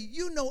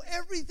know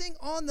everything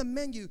on the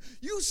menu.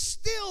 You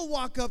still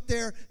walk up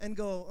there and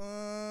go,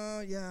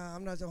 yeah,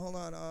 I'm not, hold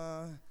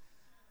on.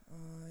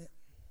 Yeah.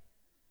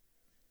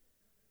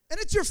 And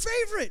it's your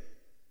favorite.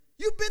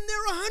 You've been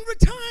there 100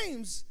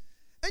 times.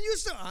 And you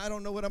still, I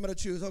don't know what I'm going to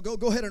choose. Oh,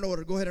 go ahead and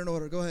order. Go ahead and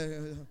order. Go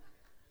ahead.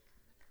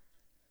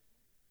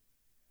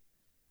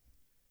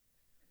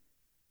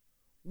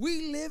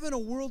 We live in a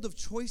world of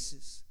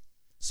choices.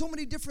 So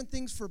many different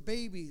things for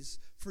babies,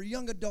 for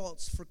young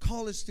adults, for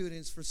college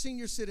students, for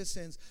senior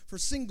citizens, for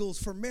singles,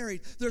 for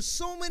married. There's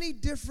so many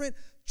different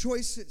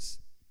choices.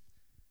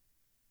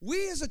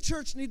 We as a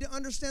church need to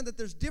understand that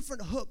there's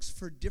different hooks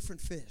for different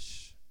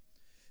fish.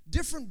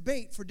 Different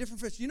bait for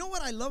different fish. You know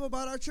what I love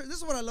about our church? This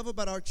is what I love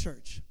about our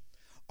church.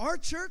 Our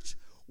church,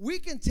 we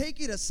can take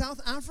you to South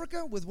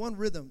Africa with one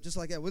rhythm, just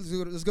like that.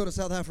 Let's go to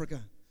South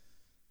Africa.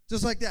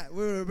 Just like that.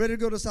 We're ready to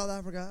go to South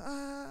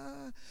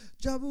Africa.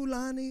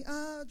 Jabulani,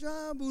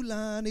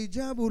 Jabulani,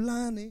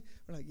 Jabulani.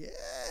 We're like,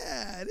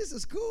 yeah, this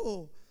is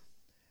cool.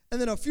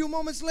 And then a few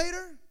moments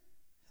later,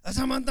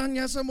 esa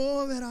montaña se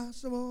moverá,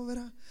 se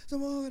moverá, se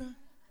moverá.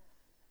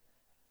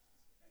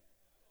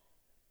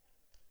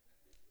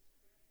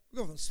 We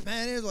go from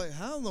Spanish, like,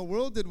 how in the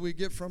world did we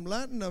get from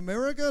Latin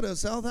America to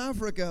South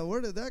Africa?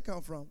 Where did that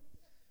come from?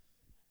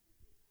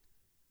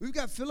 We've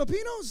got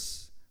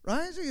Filipinos,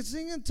 right? So you can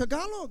sing in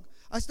Tagalog.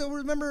 I still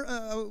remember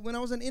when I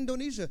was in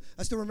Indonesia,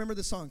 I still remember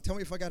the song. Tell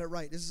me if I got it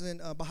right. This is in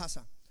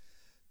Bahasa.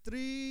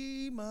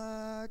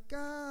 Terima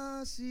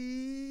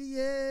kasih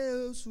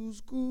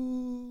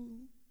Yesusku.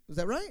 Was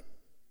that right?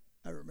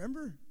 I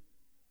remember.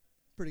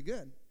 Pretty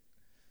good.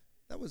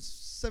 That was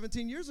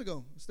 17 years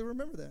ago. I still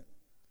remember that.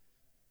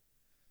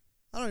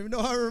 I don't even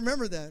know how I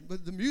remember that,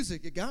 but the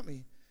music, it got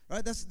me.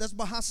 Right? That's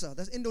Bahasa.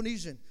 That's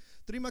Indonesian.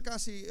 Terima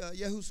kasih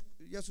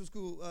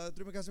Yesusku.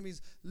 Terima kasih means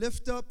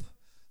lift up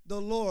the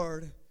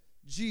Lord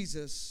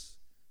Jesus,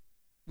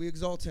 we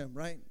exalt him,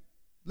 right?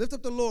 Lift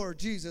up the Lord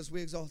Jesus,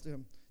 we exalt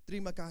him.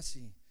 Terima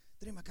kasih.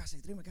 Terima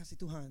kasih. Terima kasih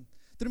Tuhan.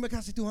 Terima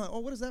kasih Tuhan.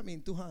 Oh, what does that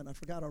mean, Tuhan? I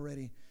forgot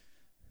already.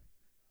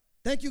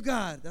 Thank you,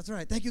 God. That's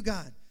right. Thank you,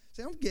 God.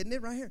 See, I'm getting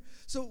it right here.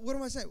 So what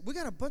am I saying? We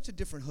got a bunch of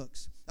different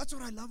hooks. That's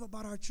what I love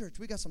about our church.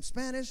 We got some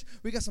Spanish.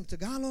 We got some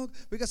Tagalog.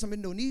 We got some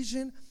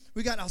Indonesian.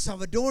 We got El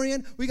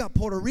Salvadorian. We got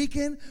Puerto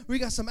Rican. We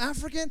got some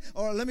African.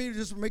 Or let me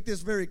just make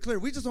this very clear.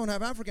 We just don't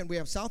have African. We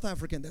have South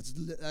African.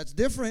 That's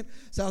different.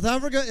 South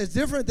Africa is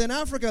different than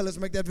Africa. Let's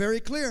make that very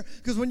clear.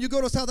 Because when you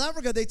go to South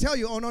Africa, they tell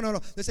you, oh, no.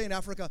 This ain't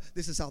Africa.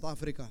 This is South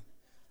Africa.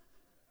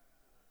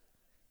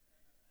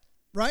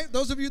 Right?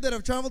 Those of you that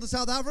have traveled to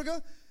South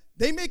Africa,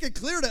 they make it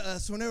clear to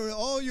us whenever,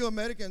 oh, you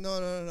American.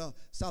 No.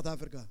 South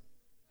Africa.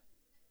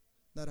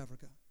 Not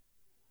Africa.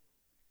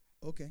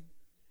 Okay.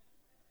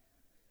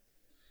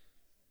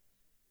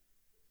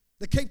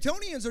 The Cape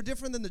Townians are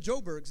different than the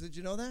Joburgs. Did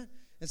you know that?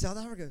 In South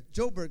Africa,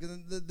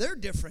 Joburg, they're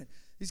different.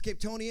 These Cape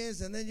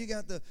Townians, and then you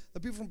got the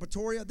people from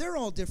Pretoria. They're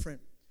all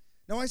different.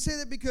 Now, I say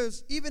that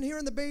because even here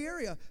in the Bay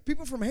Area,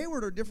 people from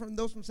Hayward are different than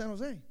those from San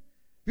Jose.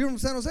 People from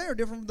San Jose are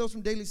different from those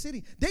from Daly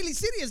City. Daly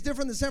City is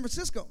different than San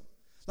Francisco.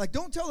 Like,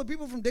 don't tell the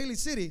people from Daly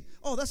City,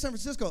 oh, that's San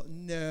Francisco.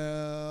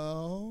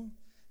 No,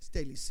 it's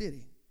Daly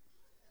City.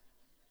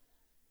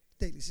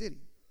 Daly City.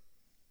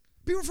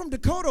 People from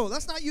Dakota,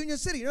 that's not Union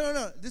City.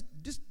 No.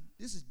 This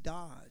is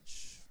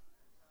Dodge.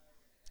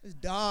 It's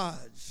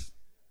Dodge.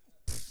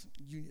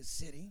 Union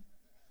City.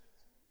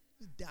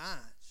 It's Dodge.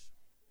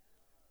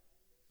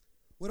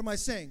 What am I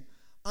saying?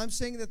 I'm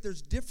saying that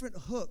there's different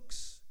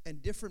hooks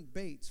and different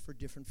baits for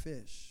different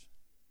fish.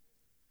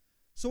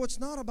 So it's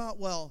not about,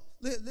 well,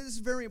 this is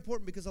very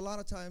important because a lot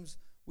of times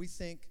we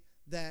think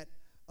that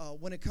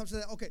when it comes to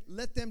that, okay,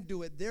 let them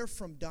do it. They're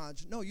from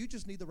Dodge. No, you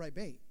just need the right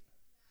bait.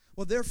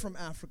 Well, they're from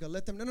Africa.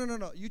 Let them,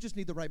 no. You just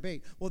need the right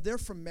bait. Well, they're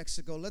from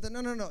Mexico. Let them,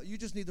 no. You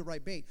just need the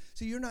right bait.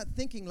 So you're not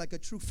thinking like a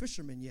true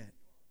fisherman yet.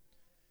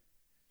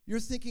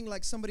 You're thinking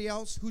like somebody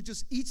else who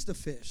just eats the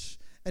fish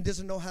and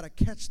doesn't know how to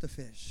catch the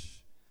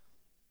fish.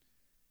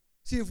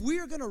 See, if we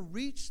are going to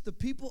reach the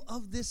people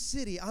of this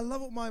city, I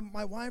love what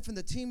my wife and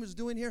the team is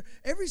doing here.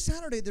 Every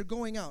Saturday, they're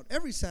going out.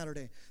 Every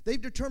Saturday.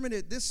 They've determined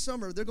it this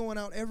summer. They're going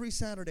out every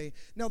Saturday.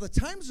 Now, the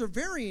times are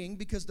varying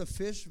because the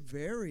fish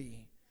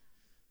vary.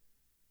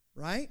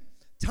 Right?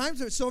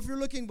 Times are, so if you're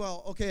looking,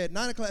 well, okay, at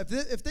 9 o'clock,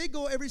 if they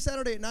go every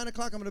Saturday at 9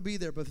 o'clock, I'm going to be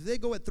there. But if they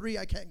go at 3,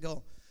 I can't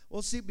go.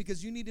 Well, see,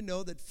 because you need to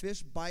know that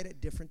fish bite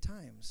at different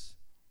times.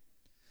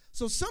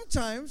 So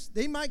sometimes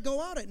they might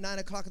go out at 9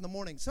 o'clock in the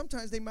morning.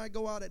 Sometimes they might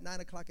go out at 9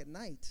 o'clock at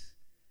night.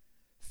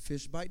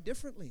 Fish bite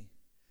differently.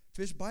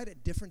 Fish bite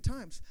at different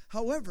times.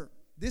 However,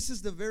 this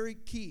is the very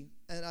key,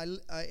 and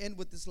I end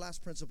with this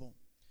last principle.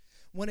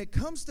 When it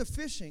comes to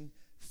fishing,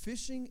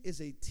 fishing is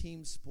a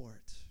team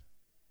sport.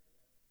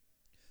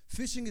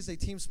 Fishing is a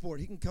team sport.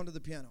 He can come to the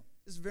piano.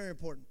 This is very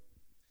important.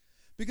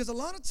 Because a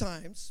lot of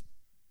times,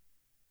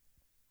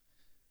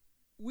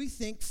 we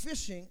think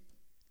fishing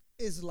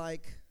is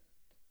like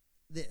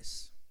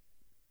this,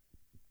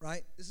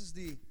 right? This is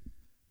the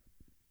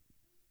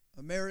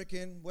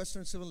American,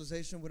 Western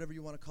civilization, whatever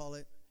you want to call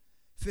it,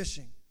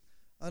 fishing.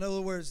 In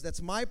other words,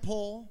 that's my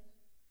pole.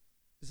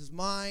 This is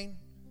mine.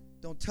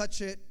 Don't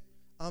touch it.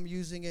 I'm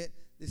using it.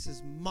 This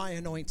is my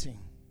anointing.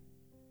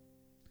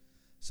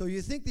 So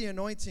you think the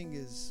anointing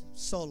is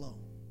solo.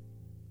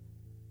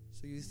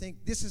 So you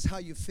think this is how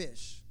you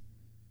fish.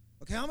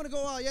 Okay, I'm going to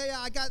go out. Yeah,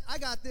 I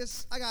got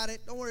this. I got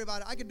it. Don't worry about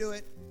it. I can do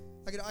it.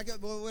 I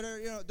got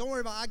whatever, don't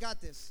worry about it. I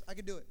got this. I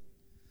can do it.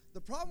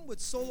 The problem with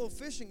solo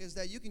fishing is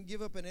that you can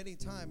give up at any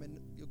time and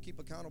you'll keep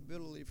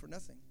accountability for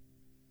nothing.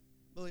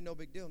 Really no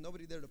big deal.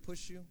 Nobody there to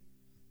push you.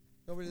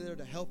 Nobody there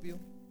to help you.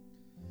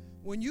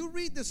 When you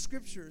read the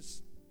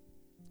scriptures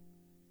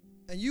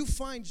and you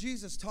find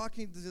Jesus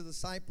talking to the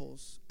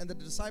disciples and the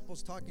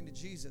disciples talking to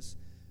Jesus,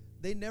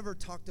 they never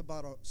talked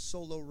about a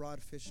solo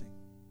rod fishing.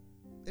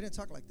 They didn't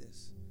talk like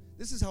this.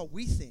 This is how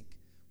we think.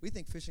 We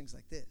think fishing's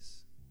like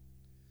this.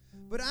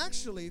 But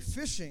actually,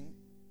 fishing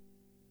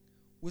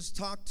was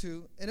talked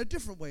to in a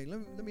different way.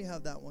 Let me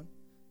have that one.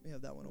 Let me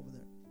have that one over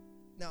there.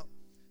 Now,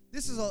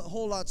 this is a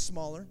whole lot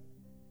smaller,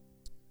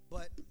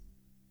 but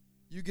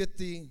you get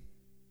the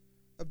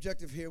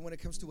objective here when it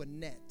comes to a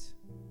net.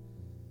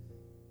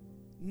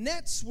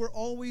 Nets were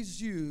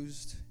always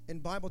used in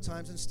Bible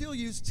times and still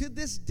used to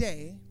this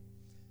day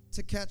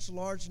to catch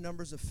large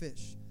numbers of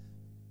fish.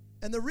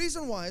 And the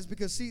reason why is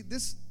because, see,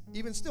 this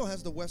even still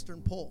has the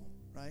Western pole,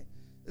 right?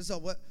 This is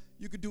what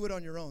you could do it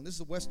on your own. This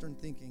is Western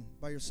thinking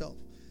by yourself.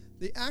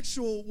 The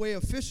actual way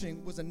of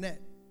fishing was a net.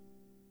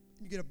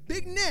 You get a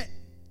big net.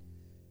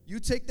 You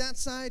take that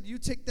side, you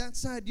take that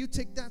side, you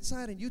take that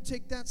side, and you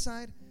take that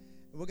side,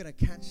 and we're going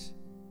to catch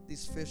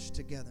these fish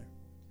together.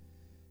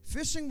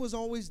 Fishing was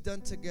always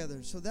done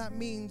together, so that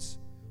means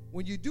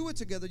when you do it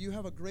together, you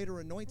have a greater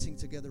anointing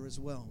together as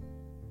well.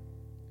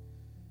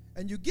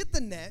 And you get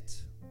the net,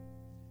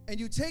 and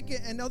you take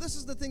it, and now this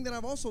is the thing that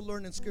I've also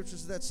learned in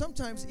scriptures, is that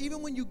sometimes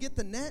even when you get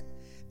the net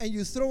and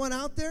you throw it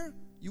out there,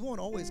 you won't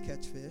always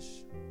catch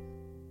fish.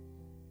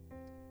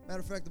 Matter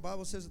of fact, the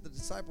Bible says that the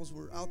disciples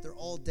were out there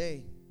all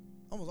day,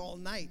 almost all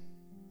night,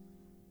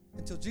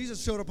 until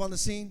Jesus showed up on the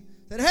scene,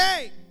 said,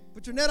 hey,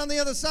 put your net on the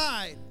other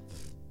side.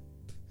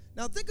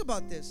 Now think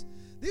about this.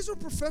 These were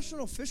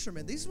professional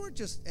fishermen. These weren't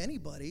just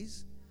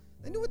anybody's.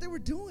 They knew what they were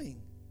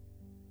doing.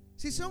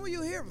 See, some of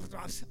you here,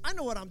 I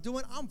know what I'm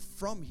doing. I'm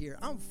from here.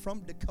 I'm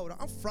from Dakota.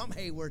 I'm from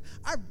Hayward.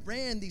 I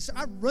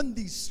run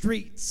these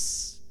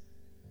streets.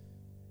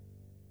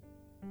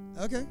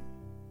 Okay.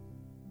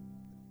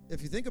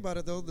 If you think about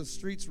it, though, the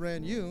streets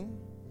ran you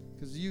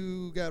because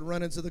you got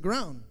run into the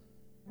ground.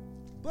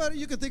 But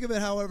you can think of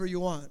it however you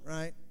want,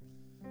 right?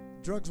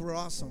 Drugs were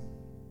awesome.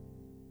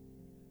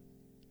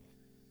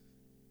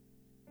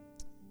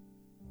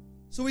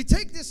 So we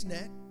take this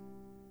net,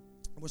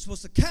 and we're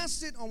supposed to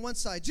cast it on one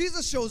side.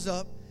 Jesus shows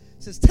up,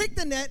 says, take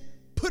the net,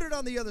 put it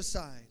on the other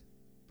side.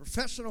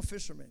 Professional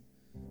fishermen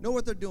know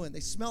what they're doing.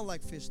 They smell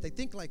like fish. They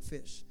think like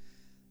fish.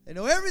 They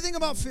know everything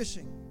about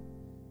fishing.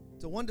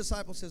 So one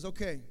disciple says,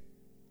 okay,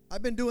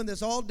 I've been doing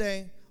this all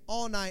day,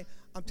 all night.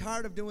 I'm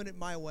tired of doing it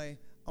my way.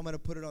 I'm going to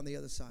put it on the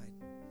other side.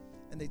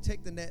 And they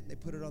take the net and they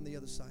put it on the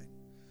other side.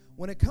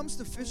 when it comes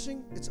to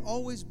fishing, it's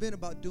always been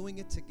about doing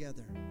it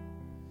together.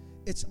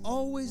 It's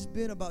always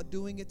been about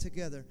doing it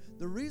together.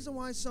 The reason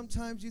why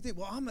sometimes you think,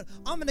 well, I'm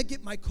gonna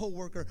get my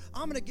coworker,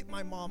 I'm gonna get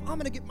my mom, I'm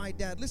gonna get my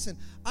dad. Listen,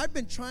 I've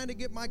been trying to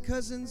get my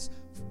cousins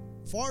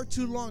far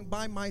too long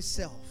by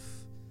myself.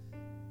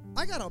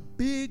 I got a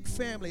big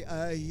family,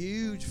 a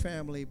huge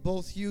family,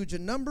 both huge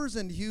in numbers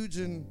and huge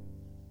in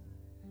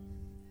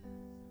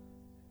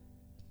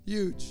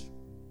huge.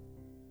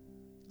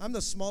 I'm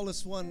the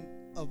smallest one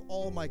of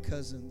all my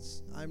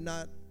cousins. I'm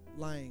not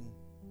lying.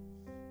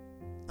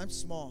 I'm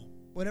small.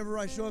 Whenever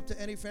I show up to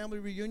any family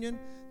reunion,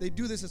 they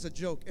do this as a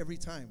joke every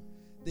time.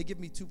 They give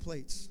me 2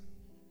 plates.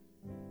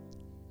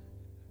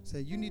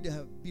 Say, you need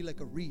to be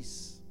like a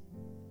Reese.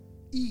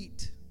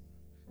 Eat.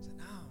 I said,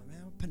 no,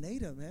 man, I'm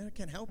Pineda, man. I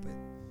can't help it.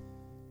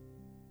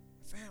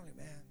 Family,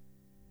 man.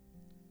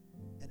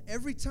 And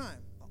every time,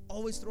 I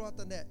always throw out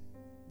the net.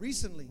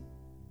 Recently,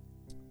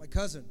 my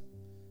cousin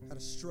had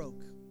a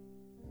stroke.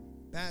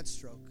 Bad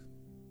stroke.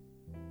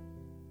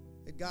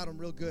 It got him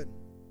real good.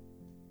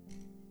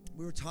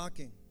 We were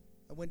talking.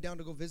 I went down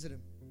to go visit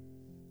him.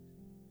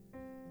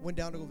 And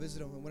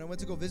when I went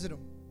to go visit him,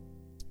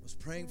 I was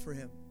praying for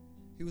him.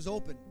 He was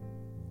open.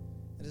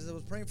 And as I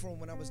was praying for him,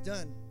 when I was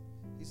done,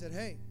 he said,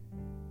 hey,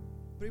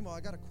 Primo,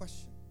 I got a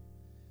question.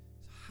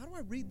 So how do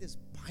I read this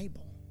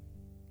Bible?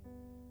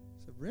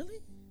 I said,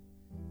 really?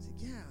 He said,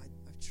 yeah,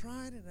 I've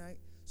tried and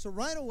So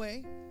right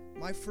away,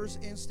 my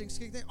first instincts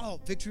kicked in.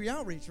 Oh, Victory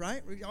Outreach,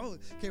 right? Oh,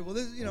 okay, well,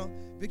 this is,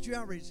 Victory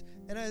Outreach.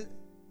 And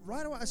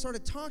right away, I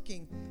started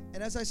talking.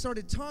 And as I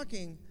started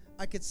talking,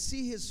 I could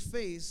see his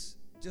face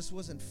just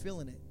wasn't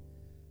feeling it.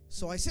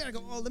 So I said,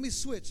 let me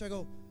switch. I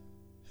go,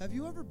 have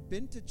you ever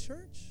been to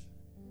church?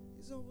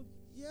 He said, well,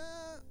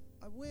 yeah,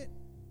 I went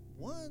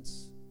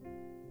once.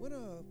 Went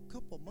a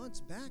couple months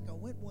back. I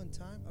went one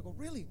time. I go,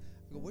 really?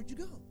 I go, where'd you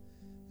go?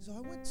 He said,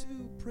 I went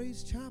to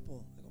Praise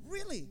Chapel. I go,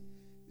 really?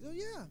 He said,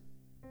 yeah.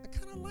 I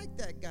kind of liked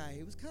that guy.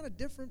 He was kind of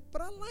different,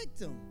 but I liked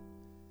him.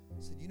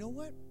 I said, you know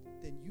what?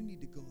 Then you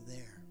need to go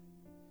there.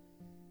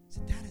 I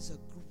said, that is a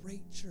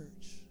great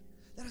church.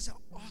 That is an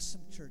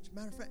awesome church.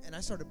 Matter of fact, and I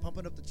started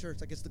pumping up the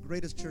church like it's the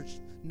greatest church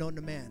known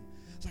to man.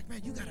 It's like,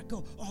 man, you got to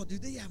go. Oh,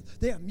 dude, they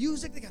have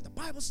music. They got the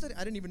Bible study.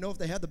 I didn't even know if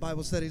they had the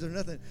Bible studies or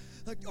nothing.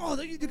 Like, oh,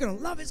 you're going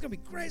to love it. It's going to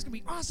be great. It's going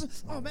to be awesome.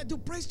 Oh, man,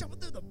 dude, Praise Chapel,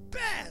 they're the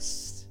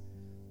best.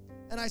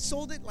 And I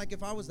sold it like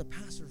if I was the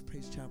pastor of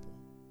Praise Chapel.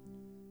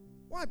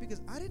 Why?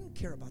 Because I didn't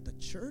care about the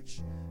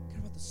church. I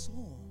cared about the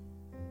soul.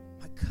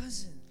 My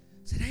cousin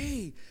said,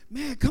 hey,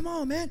 man, come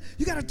on, man.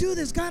 You got to do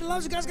this. God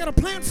loves you. God's got a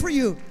plan for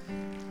you.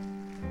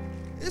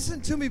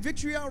 Listen to me,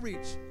 Victory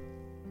Outreach.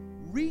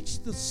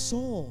 Reach the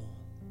soul.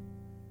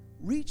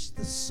 Reach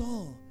the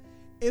soul.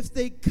 If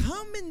they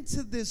come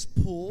into this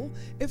pool,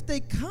 if they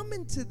come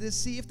into this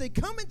sea, if they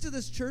come into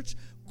this church,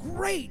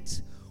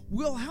 great.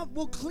 We'll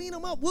clean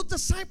them up. We'll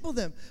disciple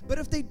them. But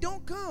if they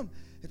don't come,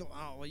 they go,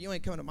 oh, well, you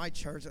ain't coming to my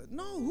church.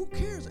 No, who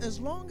cares? As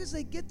long as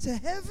they get to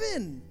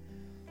heaven.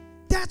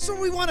 That's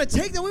where we want to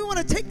take them. We want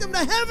to take them to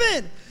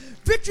heaven.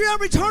 Victory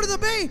Outreach, Heart of the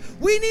Bay,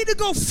 we need to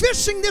go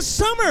fishing this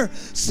summer.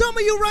 Some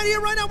of you right here,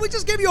 right now, we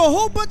just gave you a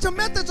whole bunch of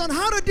methods on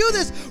how to do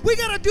this. We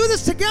got to do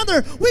this together.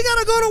 We got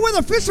to go to where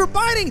the fish are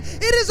biting.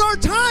 It is our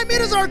time.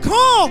 It is our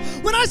call.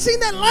 When I seen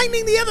that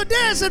lightning the other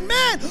day, I said,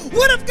 man,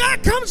 what if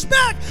God comes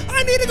back?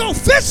 I need to go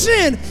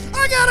fishing.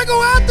 I got to go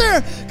out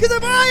there, because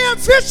if I am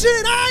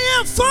fishing, I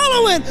am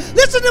following.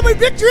 Listen to me,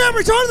 Victory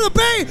Outreach, Heart of the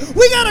Bay.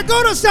 We got to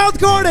go to South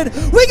Gordon.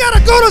 We got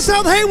to go to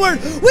South Hayward.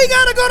 We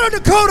got to go to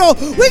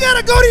Dakota. We got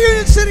to go to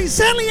Union City,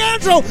 San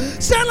Leandro,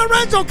 San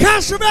Lorenzo,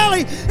 Castro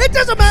Valley. It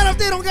doesn't matter if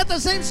they don't get the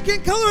same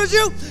skin color as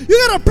you.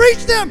 You got to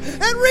preach them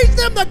and reach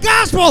them the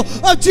gospel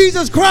of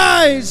Jesus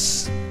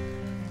Christ.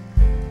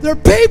 They're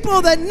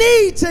people that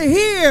need to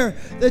hear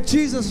that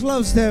Jesus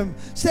loves them.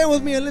 Stand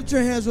with me and lift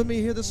your hands with me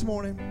here this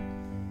morning.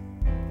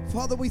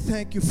 Father, we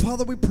thank you.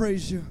 Father, we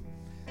praise you.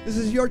 This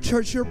is your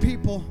church, your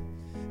people,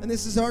 and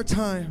this is our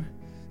time.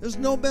 There's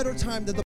no better time than the